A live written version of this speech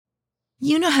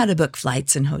You know how to book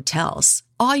flights and hotels.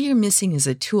 All you're missing is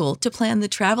a tool to plan the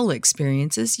travel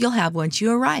experiences you'll have once you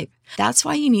arrive. That's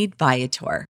why you need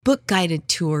Viator. Book guided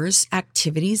tours,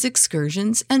 activities,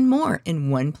 excursions, and more in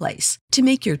one place to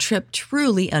make your trip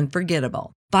truly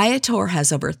unforgettable. Viator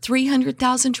has over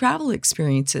 300,000 travel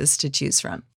experiences to choose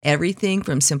from. Everything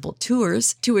from simple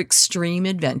tours to extreme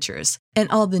adventures and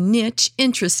all the niche,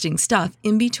 interesting stuff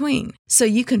in between. So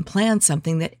you can plan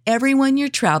something that everyone you're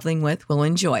traveling with will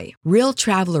enjoy. Real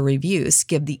traveler reviews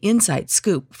give the inside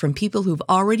scoop from people who've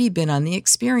already been on the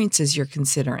experiences you're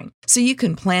considering. So you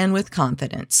can plan with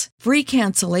confidence. Free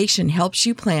cancellation helps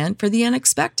you plan for the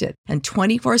unexpected. And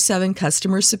 24/7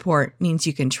 customer support means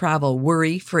you can travel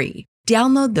worry-free.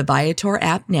 Download the Viator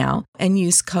app now and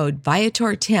use code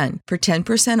Viator10 for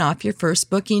 10% off your first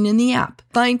booking in the app.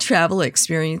 Find travel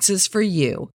experiences for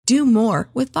you. Do more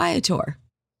with Viator.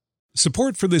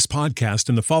 Support for this podcast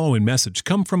and the following message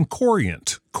come from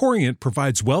Corient. Corient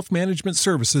provides wealth management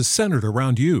services centered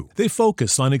around you. They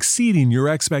focus on exceeding your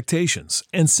expectations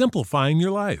and simplifying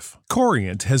your life.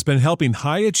 Corient has been helping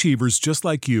high achievers just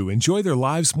like you enjoy their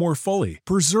lives more fully,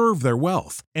 preserve their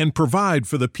wealth, and provide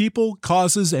for the people,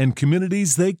 causes, and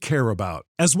communities they care about.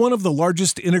 As one of the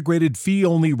largest integrated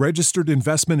fee-only registered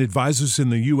investment advisors in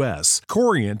the U.S.,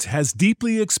 Corient has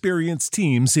deeply experienced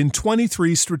teams in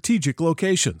 23 strategic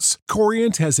locations.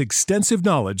 Corient has extensive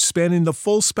knowledge spanning the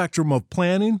full spectrum of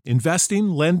planning, investing,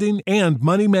 lending, and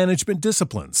money management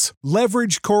disciplines.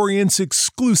 Leverage Corient's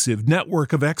exclusive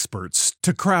network of experts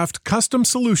to craft custom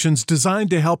solutions designed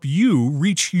to help you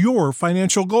reach your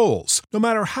financial goals, no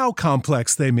matter how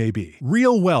complex they may be.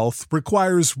 Real wealth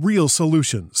requires real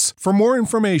solutions. For more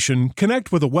information,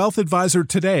 connect with a wealth advisor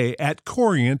today at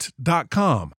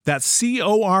Corient.com. That's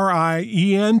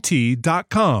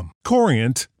Corient.com.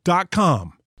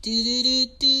 Corient.com. Do do do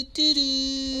do do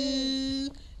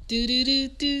do do do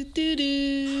do do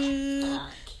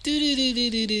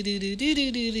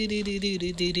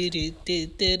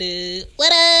do.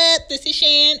 What up? This is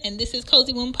Shan, and this is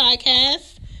Cozy Womb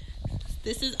Podcast.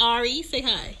 This is Ari. Say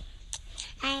hi.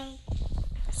 Hi.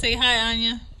 Say hi,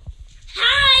 Anya.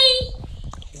 Hi.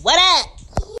 What up?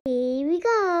 Here we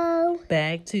go.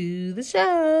 Back to the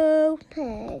show. Back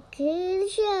to the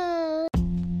show.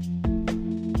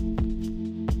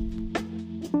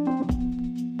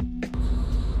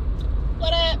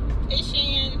 What up? It's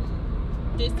Shan.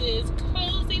 This is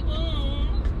Cozy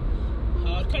Womb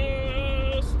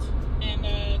Podcast. And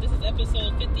this is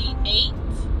episode 58.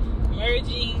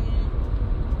 Merging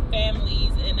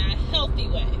families in a healthy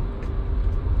way.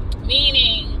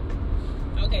 Meaning,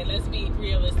 okay, let's be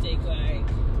realistic. Like,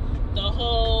 the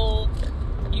whole,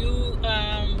 you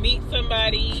meet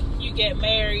somebody, you get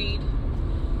married,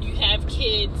 you have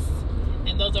kids,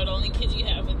 and those are the only kids you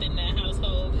have within that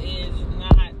household is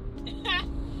not,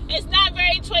 it's not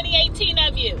very 2018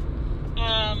 of you.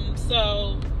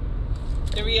 So,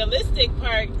 the realistic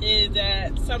part is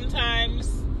that sometimes,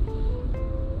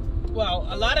 well,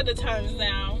 a lot of the times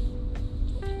now,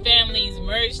 families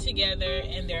merge together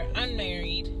and they're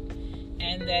unmarried,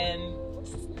 and then,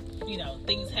 you know,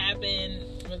 things happen,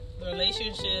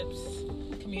 relationships,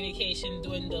 communication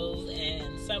dwindles,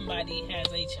 and somebody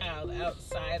has a child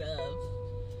outside of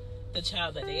the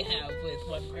child that they have with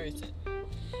one person.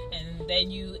 And then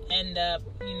you end up,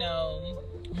 you know,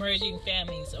 merging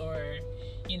families, or,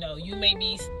 you know, you may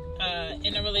be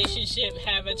in a relationship,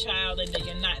 have a child, and then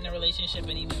you're not in a relationship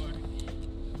anymore.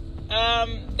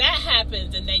 That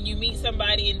happens, and then you meet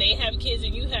somebody and they have kids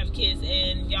and you have kids,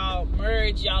 and y'all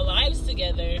merge y'all lives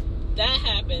together. That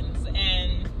happens,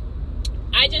 and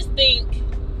I just think,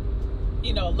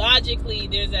 you know, logically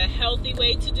there's a healthy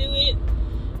way to do it,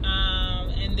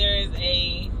 and there's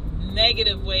a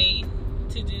negative way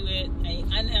to do it,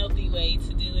 an unhealthy way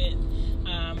to do it,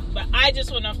 but I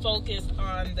just want to focus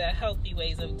on the healthy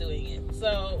ways of doing it.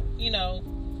 So, you know,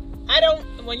 I don't,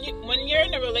 when you're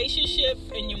in a relationship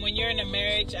and when you're in a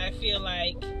marriage, I feel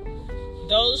like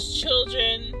those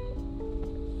children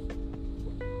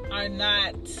are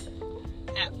not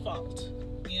at fault.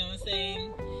 You know what I'm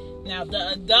saying? Now,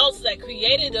 the adults that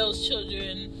created those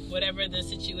children, whatever the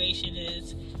situation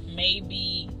is, may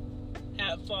be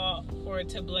at fault or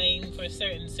to blame for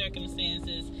certain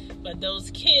circumstances, but those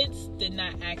kids did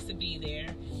not ask to be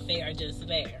there. They are just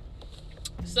there.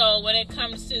 So when it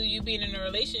comes to you being in a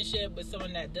relationship with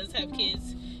someone that does have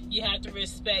kids, you have to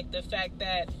respect the fact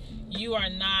that you are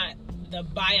not the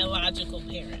biological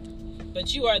parent,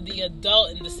 but you are the adult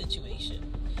in the situation.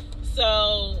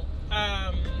 So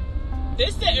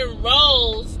there's certain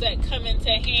roles that come into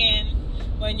hand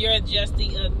when you're just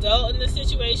the adult in the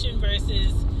situation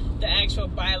versus the actual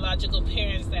biological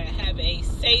parents that have a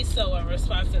say-so and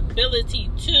responsibility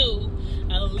to,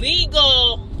 a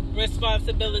legal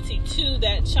responsibility to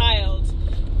that child,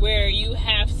 where you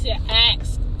have to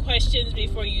ask questions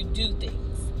before you do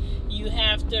things. You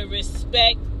have to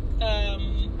respect,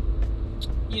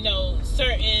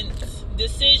 certain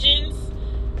decisions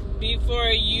before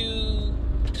you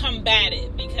combat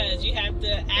it, because you have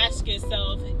to ask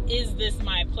yourself, is this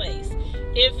my place?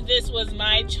 If this was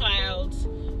my child,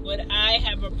 would I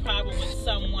have a problem with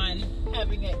someone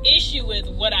having an issue with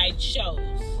what I chose?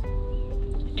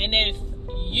 And if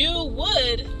you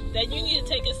would, then you need to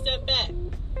take a step back.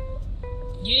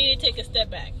 You need to take a step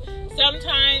back.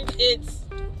 Sometimes it's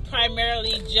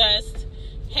primarily just,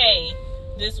 hey,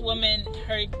 this woman,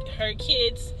 her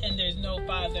kids, and there's no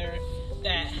father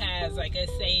that has like a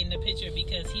say in the picture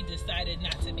because he decided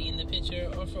not to be in the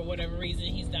picture, or for whatever reason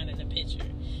he's not in the picture.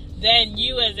 Then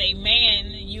you as a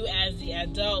man, you as the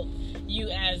adult, you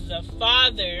as the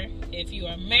father, if you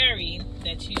are married,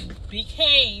 that you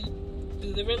became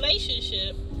through the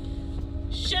relationship,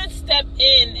 should step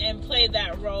in and play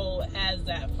that role as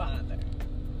that father.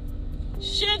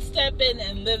 Should step in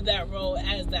and live that role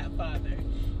as that father.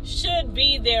 Should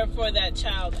be there for that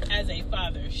child as a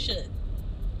father should.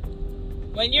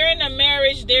 When you're in a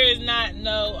marriage, there is not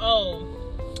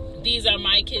these are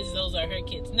my kids, those are her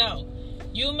kids. No.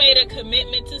 You made a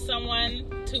commitment to someone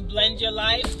to blend your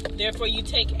life, therefore you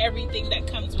take everything that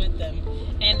comes with them.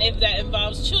 And if that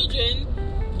involves children,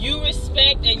 you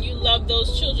respect and you love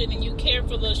those children, and you care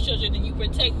for those children, and you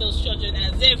protect those children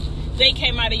as if they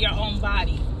came out of your own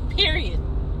body. Period.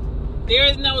 There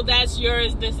is no that's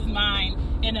yours, this is mine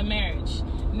in a marriage.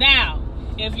 Now,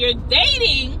 if you're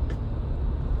dating,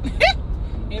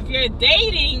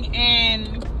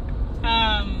 and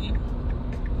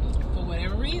for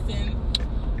whatever reason,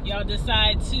 y'all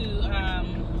decide to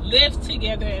live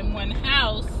together in one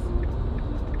house,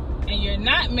 and you're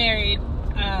not married,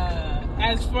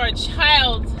 as for a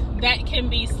child, that can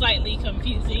be slightly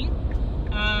confusing.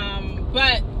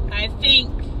 But I think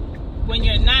when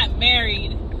you're not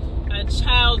married, a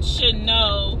child should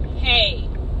know, hey,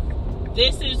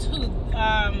 this is who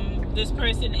this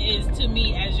person is to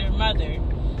me as your mother.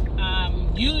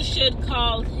 You should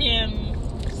call him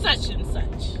such and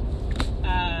such.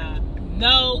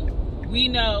 No, we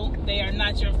know they are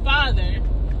not your father.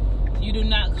 You do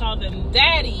not call them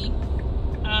daddy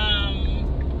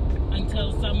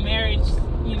until some marriage,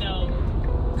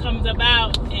 comes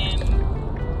about and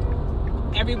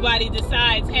everybody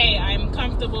decides, hey, I'm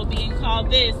comfortable being called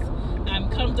this. I'm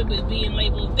comfortable being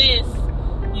labeled this.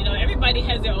 Everybody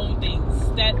has their own things.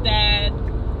 Dad,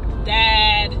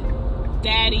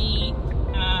 daddy,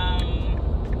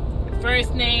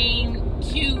 first name,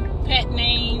 cute pet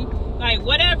name, like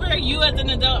whatever you as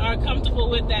an adult are comfortable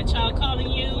with that child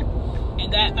calling you,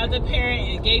 and that other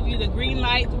parent gave you the green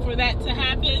light for that to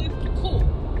happen, cool.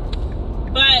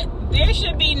 But there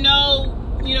should be no,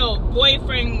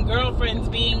 boyfriend, girlfriends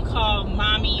being called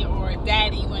mommy or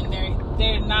daddy when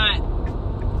they're not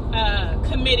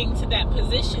committing to that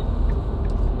position.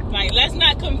 Like, let's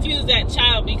not confuse that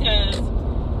child, because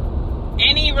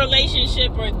any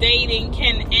relationship or dating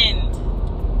can end,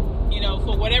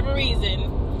 for whatever reason.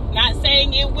 Not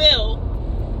saying it will,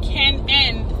 can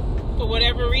end for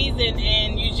whatever reason,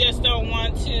 and you just don't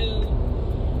want to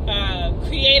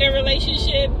create a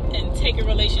relationship and take a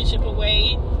relationship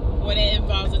away when it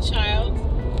involves a child.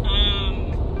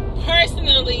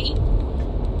 Personally,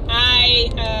 I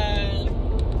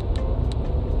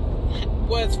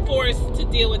was forced to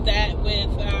deal with that with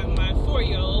my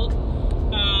 4-year-old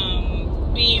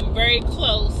being very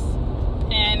close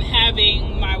and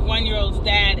having my 1-year-old's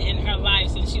dad in her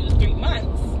life since she was 3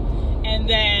 months. And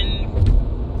then,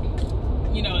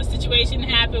 a situation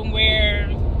happened where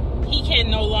he can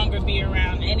no longer be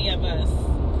around any of us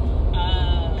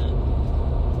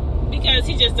because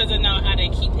he just doesn't know how to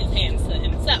keep his hands to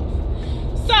himself.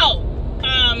 So,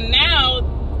 now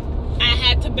I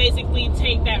had to basically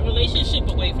take that relationship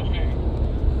away from her.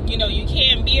 You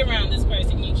can't be around this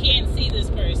person. You can't see this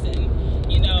person.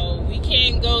 We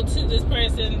can't go to this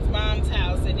person's mom's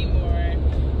house anymore.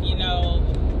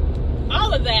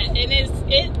 All of that. And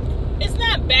it's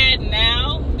not bad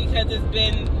now, because it's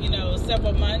been,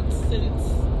 several months since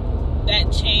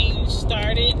that change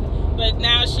started. But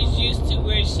now she's used to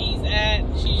where she's at.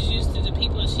 She's used to the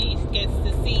people she gets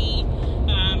to see.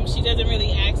 She doesn't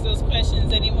really ask those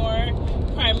questions anymore.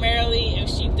 Primarily, if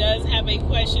she does have a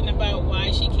question about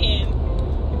why she can't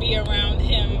be around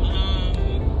him,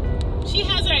 she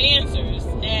has her answers,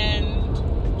 and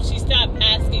she stopped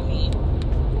asking me.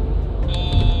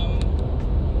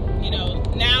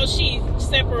 Now she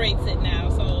separates it now,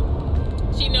 so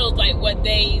knows like what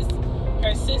days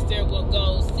her sister will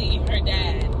go see her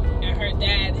dad, and her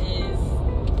dad is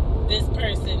this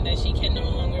person that she can no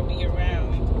longer be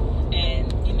around, and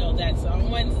that's on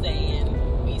Wednesday,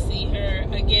 and we see her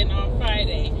again on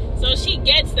Friday. So she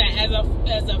gets that as a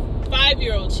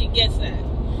 5-year-old. She gets that,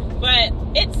 but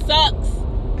it sucks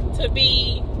to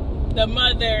be the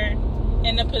mother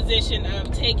in the position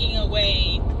of taking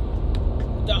away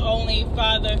the only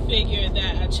father figure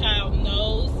that a child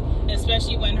knows,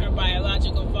 especially when her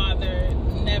biological father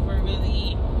never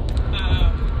really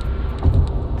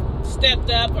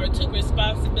stepped up or took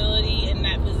responsibility in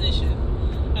that position.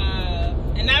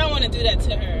 And I don't want to do that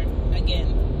to her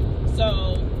again.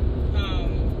 So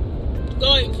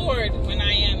going forward, when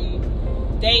I am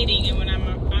dating and when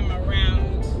I'm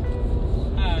around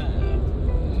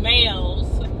males,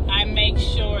 I make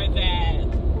sure that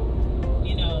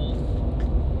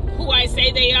who I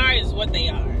say they are is what they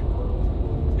are.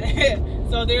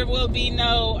 So there will be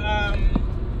no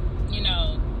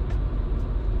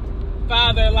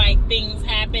father-like things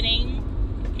happening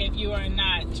if you are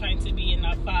not trying to be in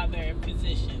a father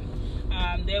position.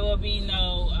 There will be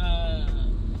no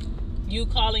you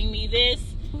calling me this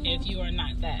if you are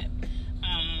not that.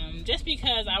 Just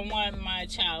because I want my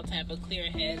child to have a clear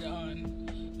head on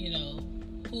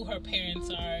who her parents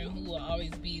are and who will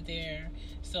always be there,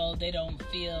 so they don't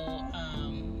feel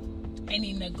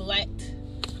any neglect,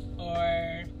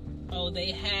 or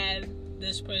they had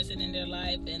this person in their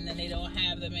life and then they don't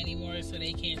have them anymore, so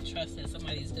they can't trust that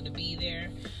somebody's going to be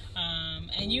there.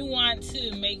 And you want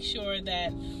to make sure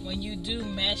that when you do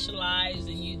mesh lives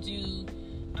and you do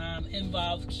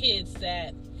involve kids,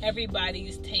 that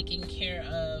everybody's taken care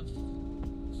of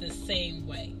the same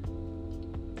way.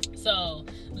 So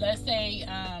let's say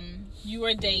you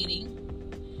were dating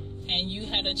and you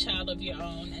had a child of your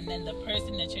own, and then the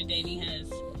person that you're dating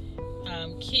has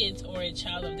kids or a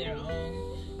child of their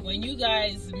own. When you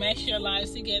guys mesh your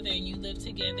lives together and you live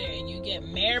together and you get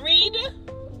married,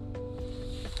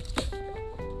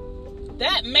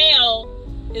 that male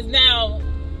is now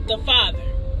the father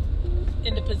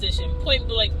in the position, point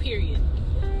blank, period.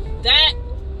 That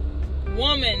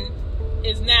woman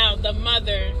is now the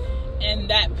mother in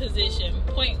that position,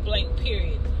 point blank,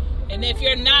 period. And if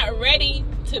you're not ready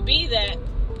to be that,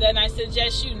 then I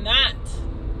suggest you not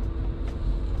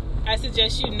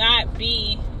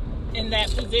be in that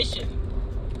position,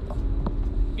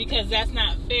 because that's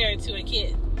not fair to a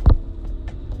kid.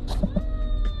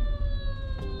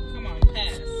 Come on,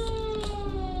 pass.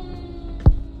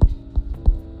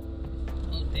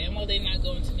 Oh, damn well they not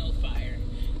going to no fire.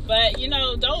 But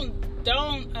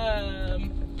don't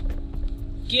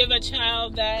give a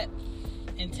child that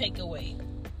and take away.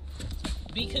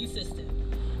 Be consistent.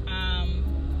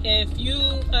 If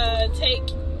you take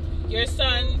your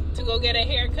son to go get a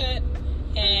haircut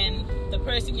and the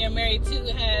person you're married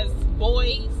to has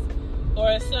boys or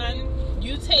a son,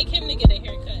 you take him to get a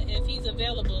haircut if he's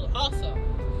available also.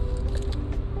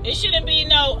 It shouldn't be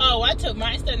I took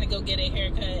my son to go get a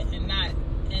haircut and not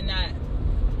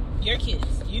your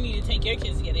kids. You need to take your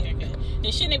kids to get a haircut.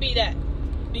 It shouldn't be that.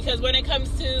 Because when it comes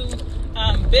to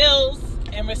bills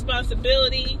and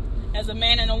responsibility as a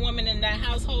man and a woman in that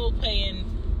household, paying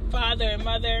father and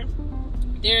mother,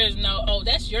 there is no,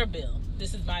 that's your bill,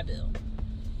 this is my bill.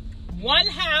 One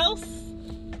house,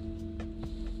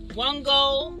 one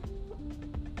goal,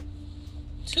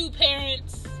 two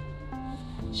parents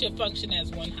should function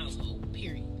as one household,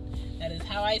 period. That is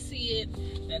how I see it.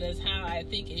 That is how I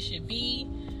think it should be.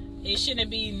 It shouldn't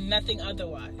be nothing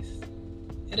otherwise.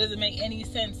 It doesn't make any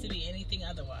sense to be anything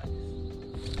otherwise.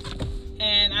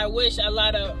 And I wish a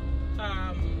lot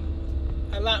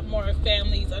more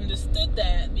families understood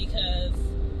that, because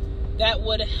that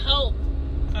would help.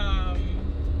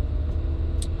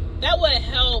 That would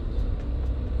help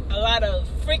a lot of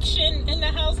friction in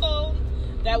the household.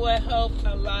 That would help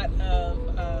a lot of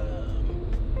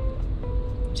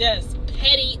just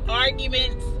petty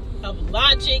arguments of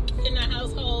logic in the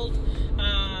household.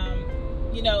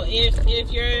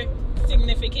 If your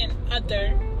significant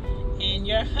other and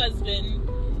your husband,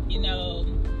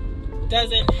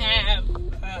 doesn't have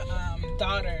a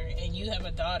daughter and you have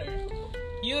a daughter,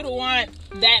 you'd want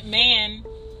that man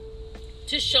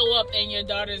to show up in your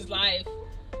daughter's life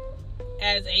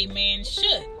as a man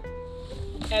should,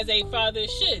 as a father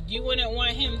should. You wouldn't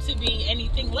want him to be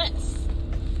anything less,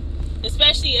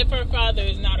 especially if her father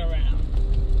is not around.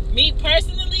 Me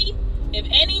personally, if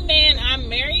any man I'm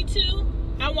married to,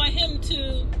 I want him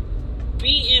to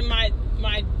be in my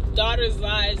daughter's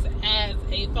lives as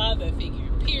a father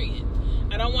figure, period.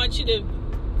 I don't want you to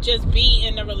just be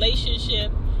in a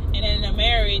relationship and in a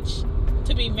marriage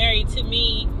to be married to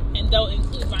me and don't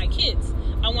include my kids.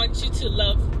 I want you to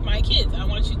love my kids. I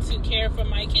want you to care for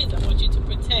my kids. I want you to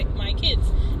protect my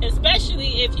kids,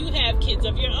 especially if you have kids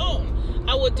of your own.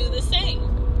 I would do the same,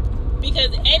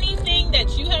 because anything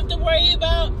that you have to worry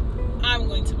about, I'm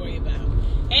going to worry about.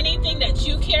 Anything that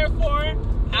you care for,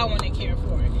 I want to care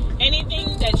for.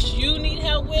 Anything that you need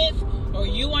help with or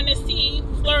you want to see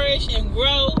flourish and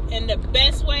grow in the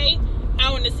best way,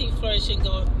 I want to see flourish and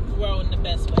grow in the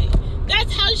best way.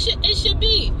 That's how it should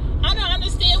be. I don't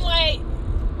understand why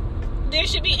there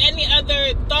should be any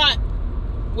other thought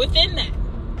within that.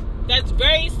 That's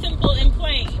very simple and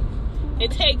plain.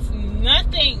 It takes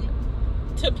nothing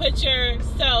to put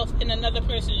yourself in another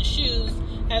person's shoes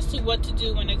as to what to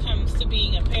do when it comes to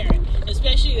being a parent,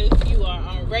 especially if you are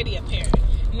already a parent.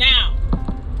 Now,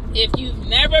 if you've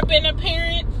never been a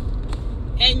parent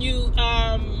and you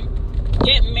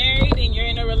get married and you're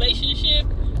in a relationship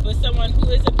with someone who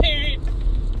is a parent,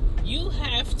 you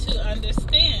have to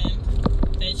understand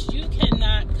that you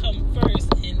cannot come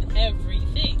first in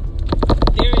everything.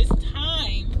 There is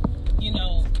time,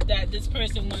 that this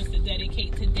person wants to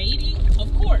dedicate to dating,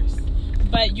 of course,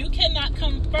 but you cannot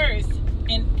come first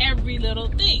in every little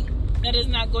thing. That is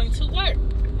not going to work.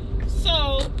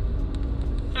 So,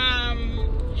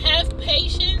 have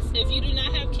patience if you do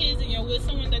not have kids and you're with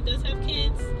someone that does have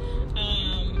kids.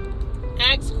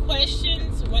 Ask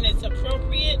questions when it's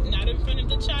appropriate, not in front of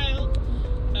the child.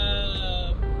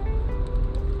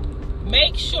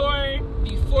 Make sure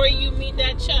before you meet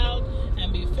that child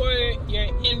and before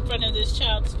you're in front of this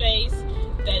child's face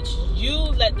that you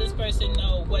let this person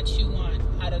know what you want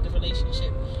out of the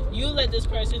relationship. You let this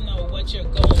person know what your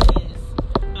goal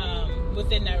is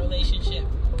within that relationship.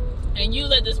 And you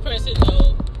let this person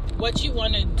know what you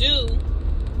want to do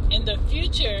in the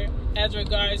future as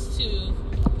regards to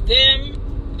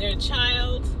them, their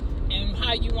child, and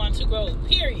how you want to grow,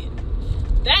 period.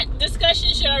 That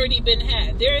discussion should already been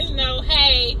had. There is no,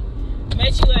 hey,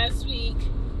 met you last week,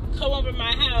 come over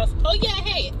my house, oh yeah,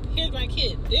 hey, here's my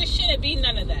kid. There shouldn't be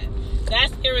none of that.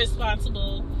 That's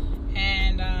irresponsible,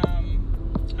 and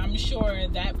I'm sure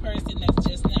that person that's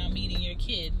just now meeting your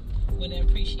kid would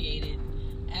appreciate it.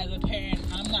 As a parent,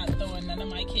 I'm not throwing none of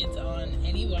my kids on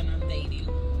anyone I'm dating.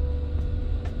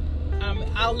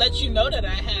 I'll let you know that I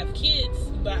have kids,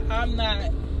 but I'm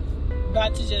not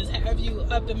about to just have you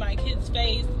up in my kid's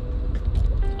face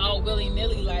all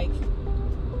willy-nilly like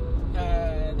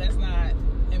that's not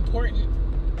important.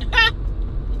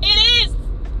 It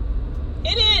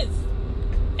is.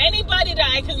 Anybody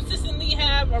that I consistently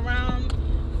have around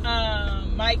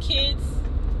my kids,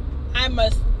 I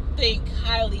must think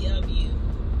highly of you,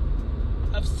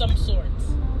 of some sort.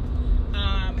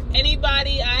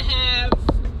 Anybody I have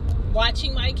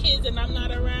watching my kids and I'm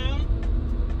not around,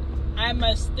 I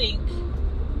must think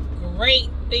great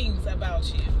things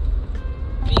about you,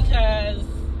 because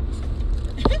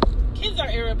kids are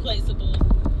irreplaceable.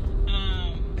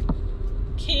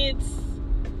 Kids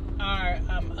are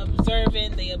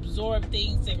observant, they absorb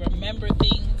things, they remember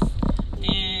things,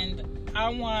 and I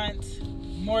want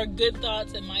more good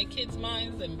thoughts in my kids'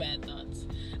 minds than bad thoughts.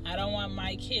 I don't want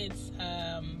my kids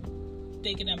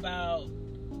thinking about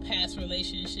past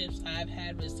relationships I've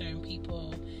had with certain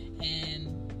people and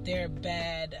their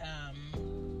bad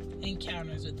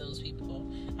encounters with those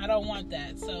people. I don't want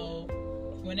that. So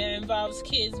when it involves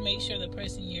kids, make sure the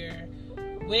person you're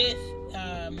with,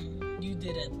 you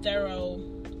did a thorough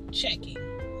checking.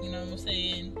 You know what I'm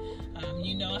saying?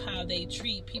 You know how they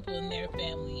treat people in their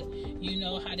family. You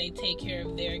know how they take care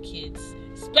of their kids,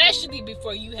 especially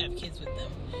before you have kids with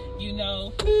them. You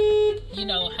know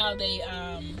how they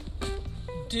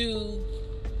do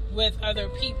with other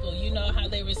people. You know how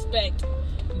they respect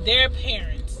their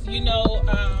parents. You know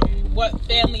what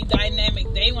family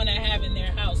dynamic they want to have in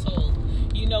their household.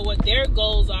 You know what their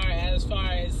goals are as far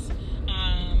as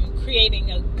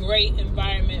creating a great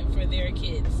environment for their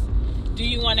kids. Do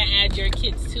you want to add your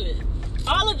kids to it?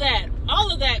 All of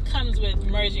that comes with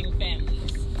merging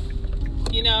families.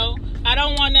 I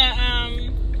don't want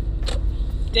to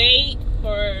date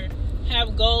or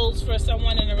have goals for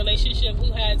someone in a relationship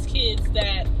who has kids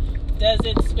that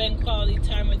doesn't spend quality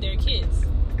time with their kids,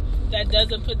 that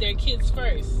doesn't put their kids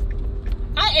first.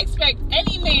 I expect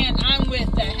any man I'm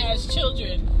with that has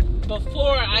children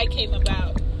before I came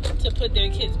about to put their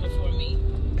kids before me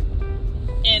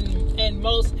in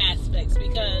most aspects,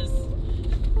 because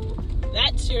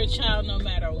that's your child no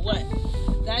matter what.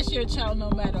 That's your child no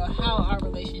matter how our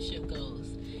relationship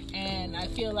goes. And I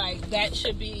feel like that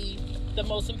should be the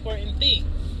most important thing.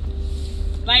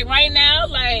 Like right now,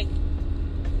 I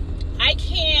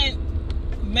can't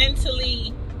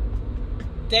mentally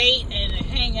date and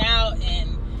hang out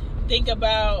and think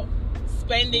about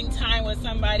spending time with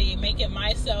somebody and making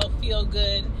myself feel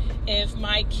good if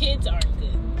my kids aren't good.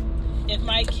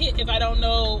 If I don't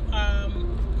know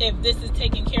if this is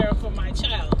taken care of for my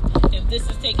child, if this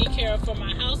is taken care of for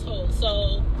my household.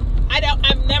 So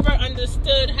I've never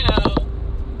understood how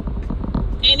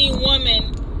any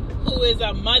woman who is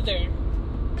a mother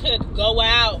could go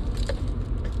out,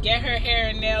 get her hair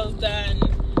and nails done,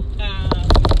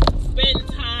 spend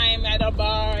time at a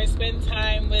bar, spend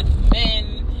time with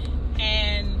men,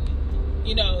 and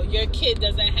your kid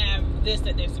doesn't have this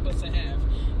that they're supposed to have.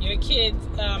 Your kid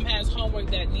has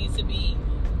homework that needs to be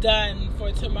done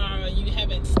for tomorrow, and you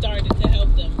haven't started to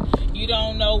help them. You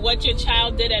don't know what your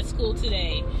child did at school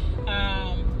today.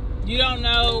 You don't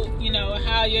know,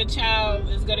 how your child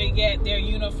is going to get their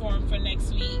uniform for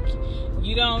next week.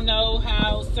 You don't know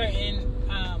how certain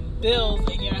bills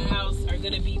in your house are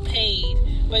going to be paid.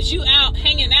 But you out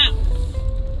hanging out.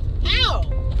 How?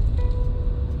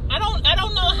 I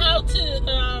don't know how to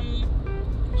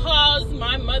pause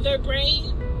my mother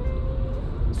brain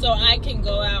so I can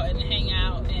go out and hang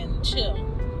out and chill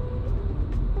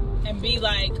and be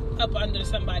like up under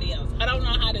somebody else. I don't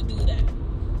know how to do that.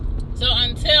 So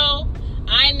until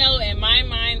I know in my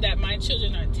mind that my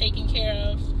children are taken care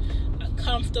of,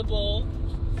 comfortable,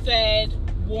 fed,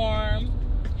 warm,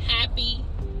 happy,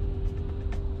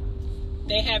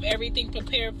 they have everything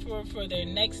prepared for their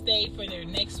next day, for their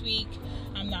next week,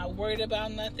 I'm not worried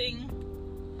about nothing,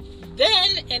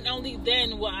 then and only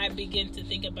then will I begin to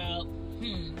think about,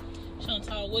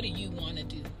 Chantal, what do you want to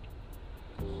do?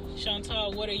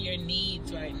 Chantal, what are your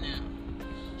needs right now?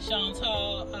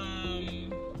 Chantal,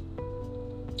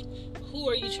 who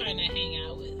are you trying to hang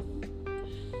out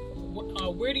with?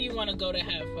 Or where do you want to go to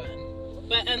have fun?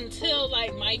 But until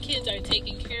my kids are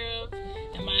taken care of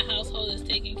and my household is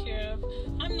taken care of,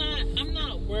 I'm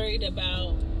not worried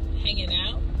about hanging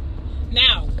out.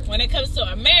 Now, when it comes to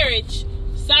a marriage,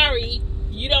 sorry,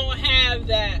 you don't have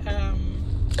that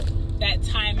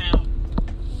time out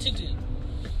to do.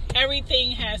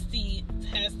 Everything has to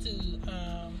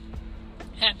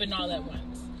happen all at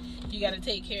once. You got to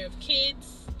take care of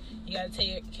kids. You got to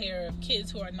take care of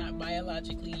kids who are not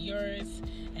biologically yours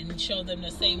and show them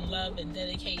the same love and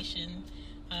dedication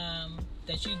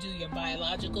that you do your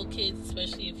biological kids,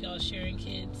 especially if y'all sharing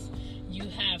kids. You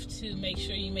have to make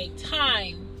sure you make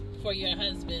time for your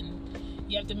husband.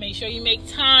 You have to make sure you make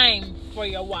time for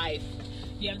your wife.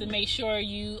 You have to make sure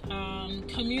you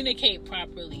communicate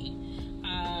properly.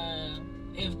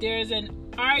 If there's an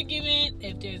argument,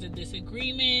 if there's a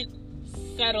disagreement,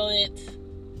 settle it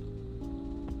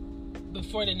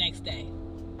before the next day.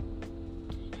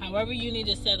 However you need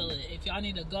to settle it. If y'all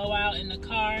need to go out in the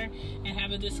car and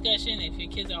have a discussion, if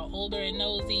your kids are older and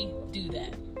nosy, do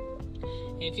that.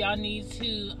 If y'all need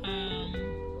to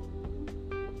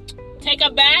take a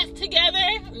bath together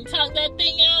and talk that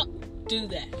thing out, do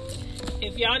that.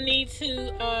 If y'all need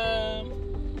to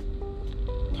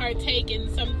partake in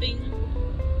something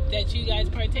that you guys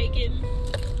partake in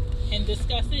and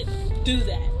discuss it, do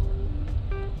that.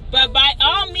 But by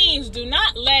all means, do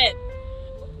not let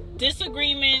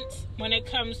disagreements when it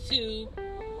comes to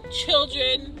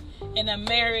children in a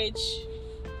marriage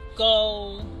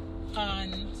go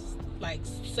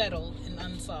settled and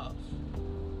unsolved.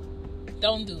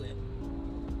 Don't do it,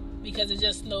 because it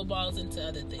just snowballs into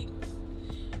other things.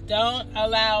 Don't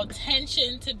allow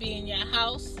tension to be in your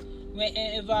house when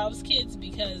it involves kids,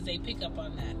 because they pick up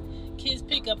on that. Kids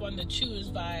pick up on the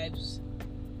truest vibes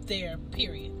there,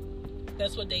 period.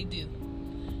 That's what they do.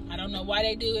 I don't know why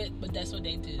they do it, but that's what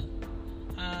they do.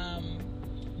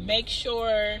 Make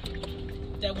sure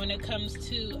that when it comes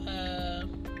to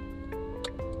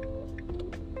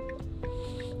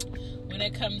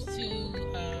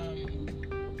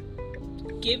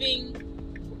giving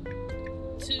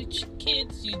to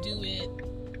kids, you do it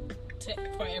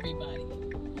for everybody.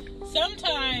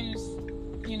 Sometimes,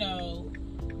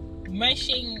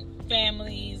 meshing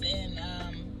families and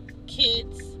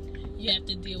kids, you have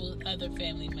to deal with other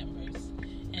family members.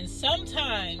 And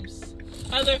sometimes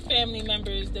other family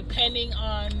members, depending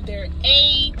on their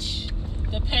age,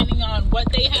 depending on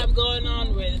what they have going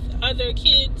on with other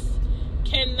kids,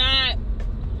 cannot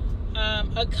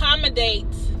accommodate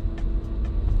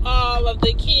all of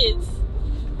the kids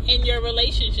in your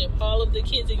relationship, all of the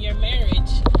kids in your marriage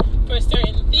for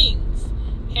certain things.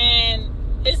 And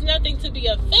it's nothing to be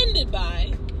offended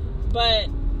by, but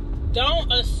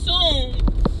don't assume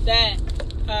that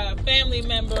a family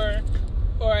member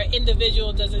or an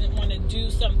individual doesn't want to do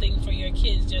something for your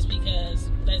kids just because,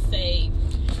 let's say,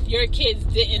 your kids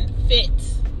didn't fit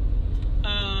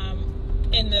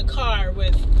in the car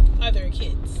with other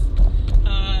kids.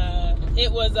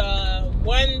 it was a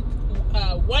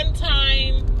one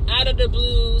time out of the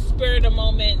blue, spur of the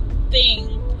moment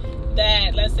thing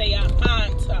that, let's say, an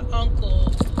aunt, an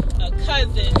uncle, a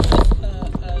cousin,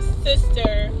 a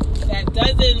sister that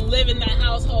doesn't live in that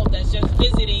household, that's just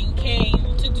visiting,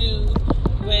 came to do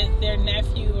with their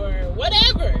nephew or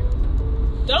whatever.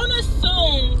 Don't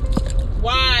assume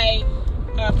why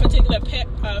a particular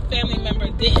family member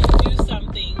didn't do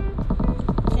something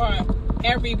for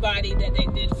everybody that they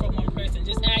did for one person.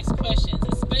 Just ask questions,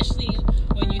 especially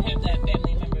when you have that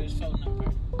family member's phone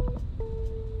number.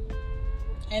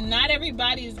 And not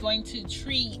everybody is going to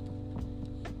treat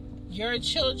your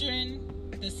children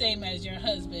the same as your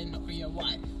husband or your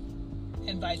wife,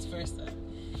 and vice versa.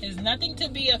 There's nothing to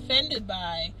be offended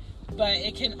by, but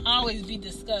it can always be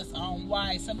discussed on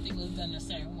why something was done a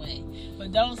certain way.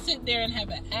 But don't sit there and have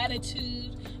an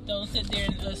attitude. Don't sit there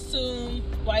and assume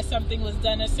why something was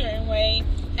done a certain way.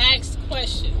 Ask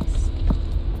questions.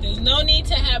 There's no need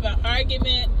to have an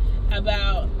argument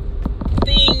about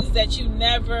things that you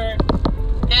never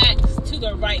asked to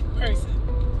the right person.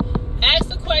 Ask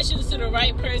the questions to the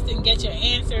right person, get your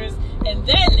answers, and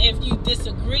then if you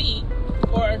disagree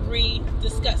or agree,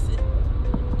 discuss it.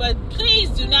 But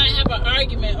please do not have an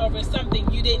argument over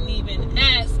something you didn't even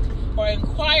ask or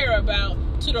inquire about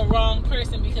to the wrong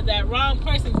person, because that wrong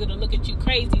person's going to look at you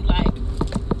crazy like,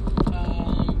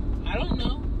 I don't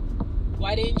know.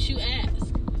 Why didn't you ask?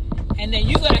 And then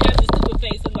you're going to have the stupid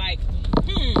face of like,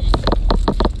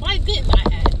 why didn't I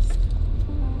ask?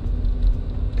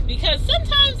 Because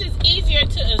sometimes it's easier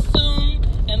to assume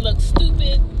and look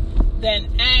stupid than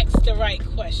ask the right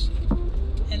question.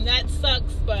 And that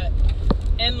sucks, but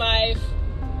in life,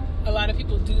 a lot of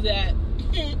people do that.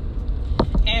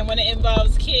 And when it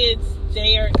involves kids,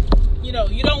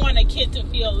 you don't want a kid to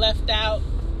feel left out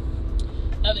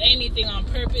of anything on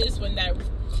purpose when that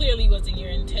clearly wasn't your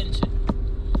intention.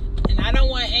 And I don't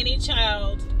want any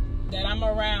child that I'm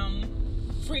around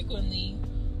frequently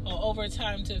or over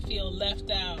time to feel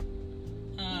left out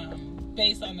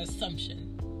based on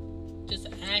assumption. Just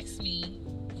ask me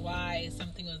why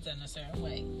something was done a certain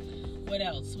way. What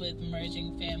else with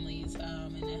merging families in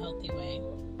a healthy way?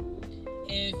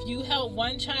 If you help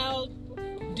one child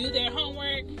do their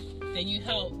homework, then you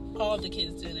help all the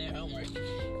kids do their homework.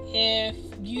 If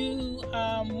you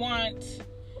want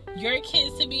your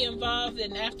kids to be involved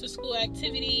in after-school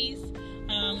activities,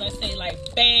 let's say like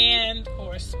band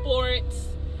or sports,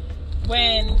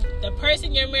 when the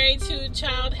person you're married to,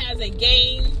 child, has a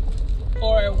game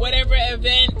or whatever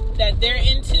event that they're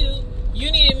into,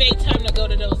 you need to make time to go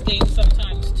to those games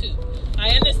sometimes too.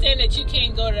 I understand that you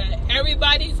can't go to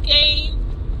everybody's game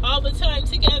all the time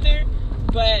together,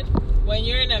 but when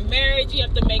you're in a marriage, you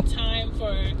have to make time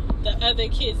for the other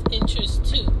kids' interests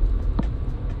too.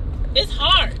 It's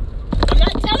hard. I'm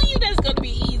not telling you that's going to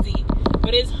be easy,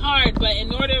 but it's hard. But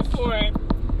in order for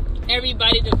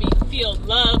everybody to feel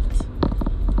loved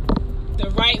the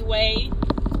right way,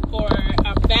 or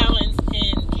a balance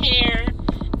in care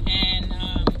and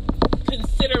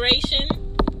consideration,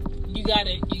 you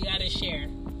gotta share.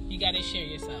 You gotta share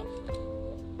yourself.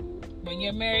 When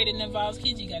you're married and involves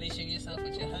kids, you gotta share yourself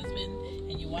with your husband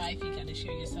and your wife. You gotta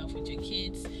share yourself with your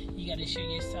kids. You gotta share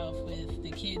yourself with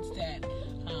the kids that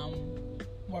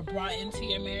were brought into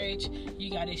your marriage.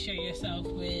 You gotta share yourself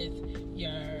with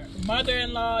your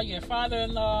mother-in-law, your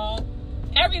father-in-law.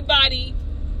 Everybody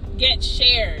gets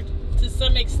shared to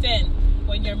some extent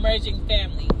when you're merging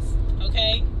families,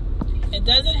 okay? It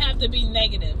doesn't have to be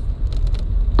negative.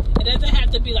 It doesn't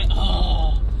have to be like,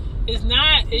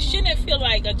 it shouldn't feel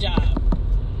like a job.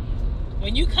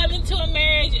 When you come into a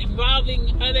marriage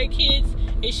involving other kids,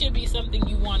 it should be something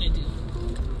you want to do.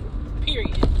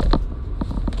 Period.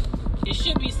 It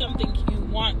should be something you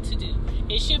want to do.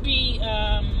 It should be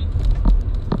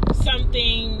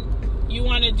something you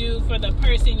want to do for the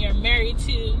person you're married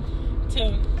to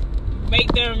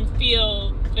make them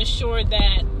feel assured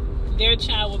that their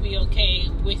child will be okay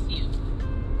with you.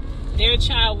 Their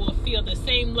child will feel the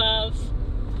same love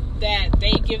that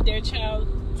they give their child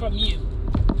from you.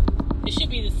 It should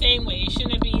be the same way. It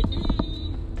shouldn't be,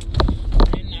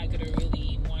 they're not going to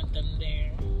really want them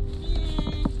there.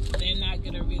 They're not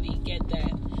going to really get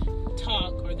that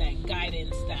talk or that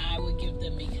guidance that I would give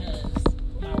them because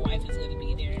my wife is going to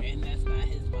be there and that's not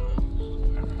his mom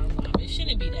or her mom. It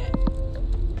shouldn't be that.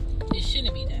 It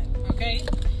shouldn't be that, okay?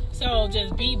 So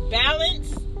just be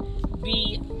balanced,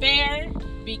 be fair,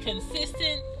 be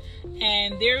consistent,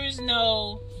 and there is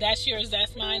no that's yours,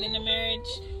 that's mine in a marriage.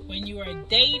 When you are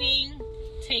dating,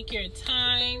 take your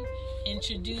time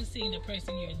introducing the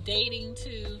person you're dating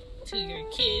to your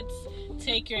kids.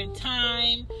 Take your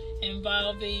time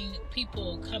involving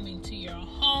people coming to your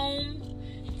home.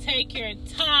 Take your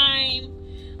time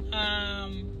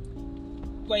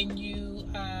when you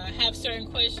have certain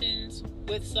questions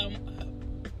with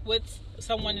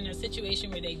someone in a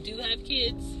situation where they do have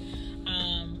kids.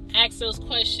 Ask those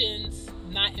questions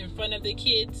not in front of the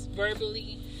kids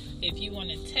verbally. If you want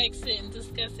to text it and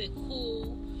discuss it,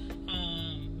 cool.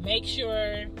 Make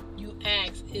sure you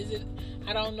ask,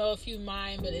 I don't know if you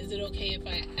mind, but is it okay if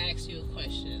I ask you a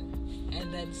question?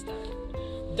 And then start.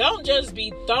 Don't just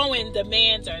be throwing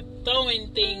demands or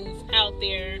throwing things out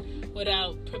there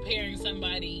without preparing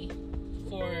somebody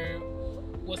for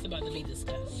what's about to be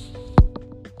discussed.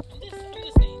 I'm just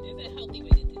saying, there's a healthy way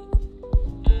to do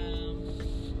it.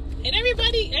 And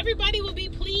everybody will be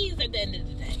pleased at the end of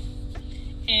the day.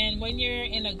 And when you're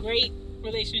in a great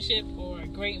relationship or a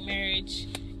great marriage,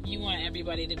 you want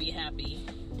everybody to be happy.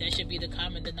 That should be the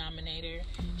common denominator.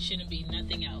 Shouldn't be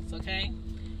nothing else, okay?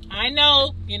 I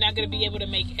know you're not going to be able to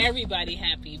make everybody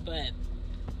happy, but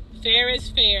fair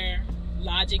is fair.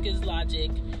 Logic is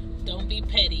logic. Don't be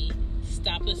petty.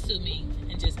 Stop assuming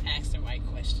and just ask the right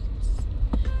questions.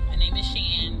 My name is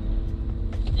Shan.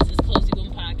 This is Cozy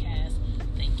Boom Podcast.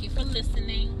 Thank you for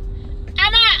listening.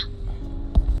 I'm out!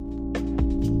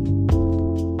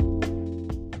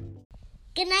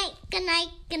 Good night, good night,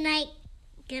 good night,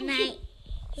 good night.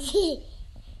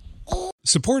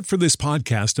 Support for this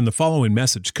podcast and the following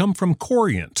message come from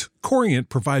Corient. Corient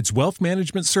provides wealth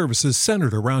management services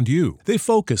centered around you. They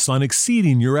focus on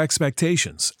exceeding your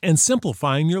expectations and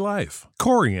simplifying your life.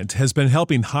 Corient has been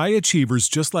helping high achievers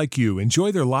just like you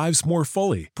enjoy their lives more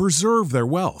fully, preserve their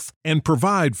wealth, and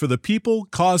provide for the people,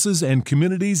 causes, and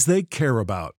communities they care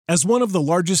about. As one of the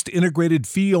largest integrated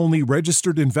fee-only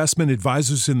registered investment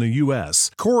advisors in the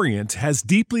U.S., Corient has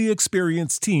deeply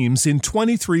experienced teams in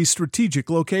 23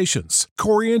 strategic locations.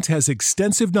 Corient has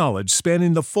extensive knowledge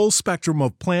spanning the full spectrum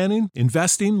of planning,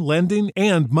 investing, lending,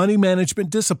 and money management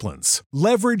disciplines.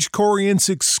 Leverage Corient's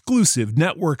exclusive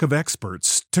network of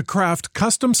experts to craft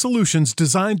custom solutions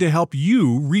designed to help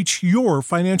you reach your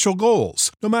financial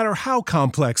goals, no matter how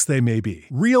complex they may be.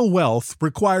 Real wealth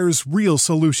requires real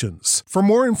solutions. For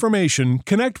more information,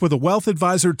 connect with a wealth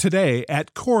advisor today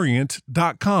at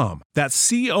Corient.com.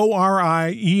 That's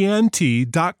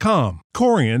Corient.com.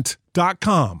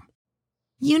 Corient.com.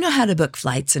 You know how to book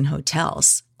flights and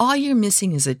hotels. All you're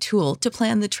missing is a tool to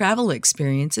plan the travel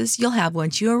experiences you'll have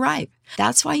once you arrive.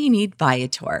 That's why you need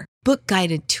Viator. Book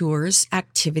guided tours,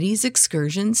 activities,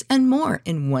 excursions, and more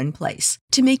in one place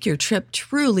to make your trip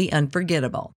truly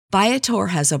unforgettable. Viator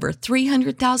has over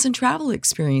 300,000 travel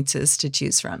experiences to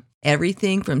choose from.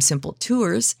 Everything from simple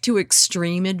tours to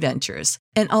extreme adventures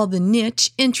and all the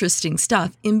niche, interesting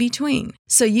stuff in between.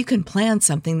 So you can plan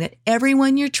something that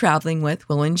everyone you're traveling with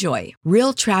will enjoy.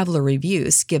 Real traveler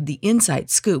reviews give the inside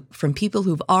scoop from people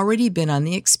who've already been on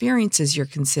the experiences you're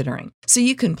considering. So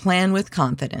you can plan with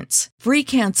confidence. Free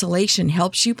cancellation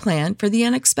helps you plan for the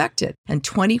unexpected. And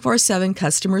 24/7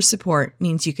 customer support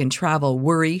means you can travel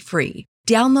worry-free.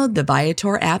 Download the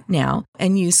Viator app now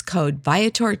and use code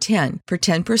Viator10 for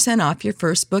 10% off your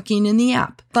first booking in the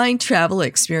app. Find travel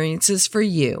experiences for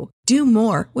you. Do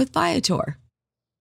more with Viator.